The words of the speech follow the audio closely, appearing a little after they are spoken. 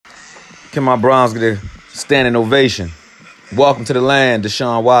Can my Browns get a standing ovation? Welcome to the land,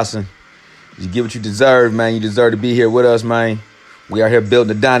 Deshaun Watson. You get what you deserve, man. You deserve to be here with us, man. We are here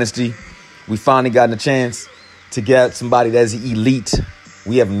building a dynasty. We finally gotten a chance to get somebody that's elite.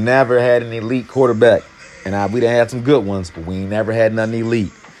 We have never had an elite quarterback. And we done had some good ones, but we ain't never had nothing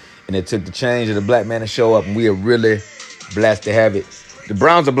elite. And it took the change of the black man to show up, and we are really blessed to have it. The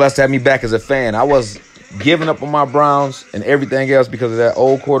Browns are blessed to have me back as a fan. I was giving up on my Browns and everything else because of that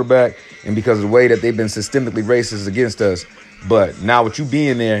old quarterback and because of the way that they've been systemically racist against us. But now with you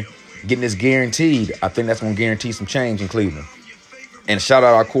being there, getting this guaranteed, I think that's going to guarantee some change in Cleveland. And shout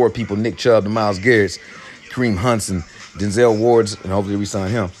out our core people, Nick Chubb, and Myles Garrett, Kareem Hunson, Denzel Wards, and hopefully we sign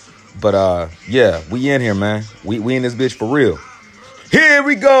him. But, yeah, we in here, man. We in this bitch for real. Here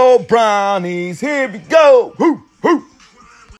we go, Brownies. Here we go. Woo, woo.